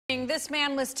This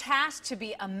man was tasked to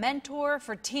be a mentor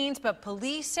for teens, but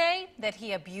police say that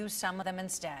he abused some of them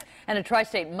instead. And a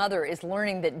tri-state mother is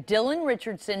learning that Dylan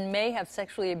Richardson may have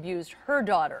sexually abused her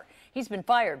daughter. He's been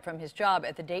fired from his job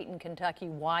at the Dayton, Kentucky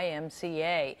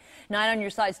YMCA. 9 on Your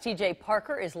Side's TJ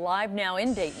Parker is live now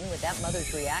in Dayton with that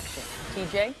mother's reaction.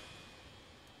 TJ?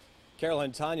 Carol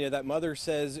and Tanya, that mother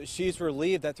says she's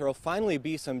relieved that there will finally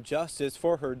be some justice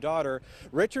for her daughter.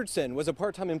 Richardson was a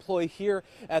part-time employee here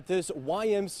at this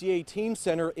YMCA teen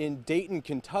center in Dayton,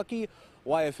 Kentucky.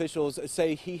 Y officials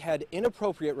say he had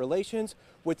inappropriate relations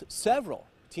with several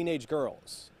teenage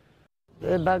girls.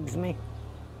 It bugs me.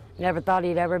 Never thought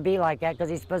he'd ever be like that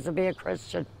because he's supposed to be a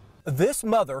Christian. This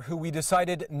mother, who we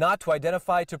decided not to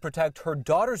identify to protect her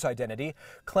daughter's identity,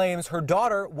 claims her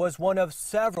daughter was one of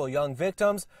several young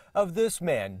victims of this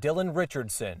man, Dylan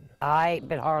Richardson. I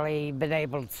ain't hardly been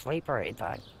able to sleep or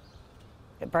anything.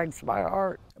 It breaks my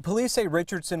heart. Police say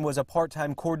Richardson was a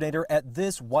part-time coordinator at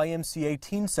this YMCA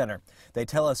teen center. They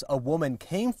tell us a woman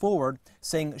came forward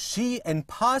saying she and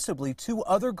possibly 2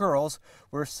 other girls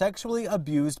were sexually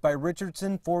abused by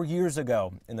Richardson 4 years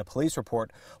ago. In the police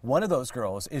report, one of those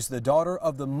girls is the daughter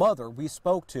of the mother we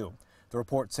spoke to. The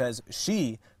report says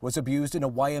she was abused in a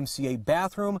YMCA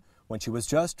bathroom when she was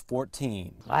just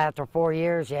 14. After 4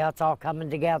 years, yeah, it's all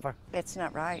coming together. It's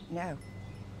not right, no.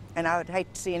 And I would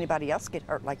hate to see anybody else get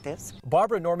hurt like this.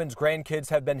 Barbara Norman's grandkids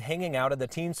have been hanging out at the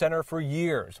teen center for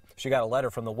years. She got a letter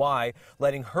from the Y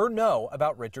letting her know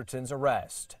about Richardson's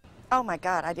arrest. Oh my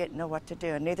God, I didn't know what to do,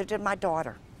 and neither did my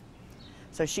daughter.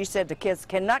 So she said the kids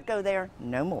cannot go there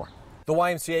no more. The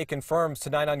YMCA confirms to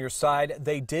 9 on Your Side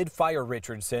they did fire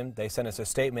Richardson. They sent us a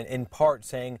statement in part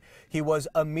saying he was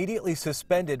immediately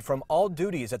suspended from all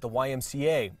duties at the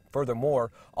YMCA.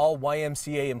 Furthermore, all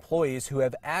YMCA employees who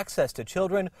have access to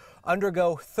children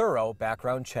undergo thorough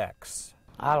background checks.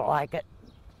 I don't like it.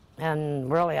 And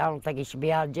really, I don't think he should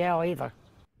be out of jail either.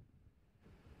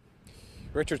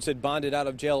 Richardson bonded out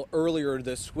of jail earlier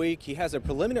this week. He has a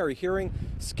preliminary hearing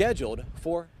scheduled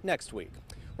for next week.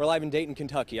 We're live in Dayton,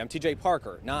 Kentucky. I'm TJ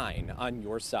Parker, 9 on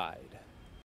Your Side.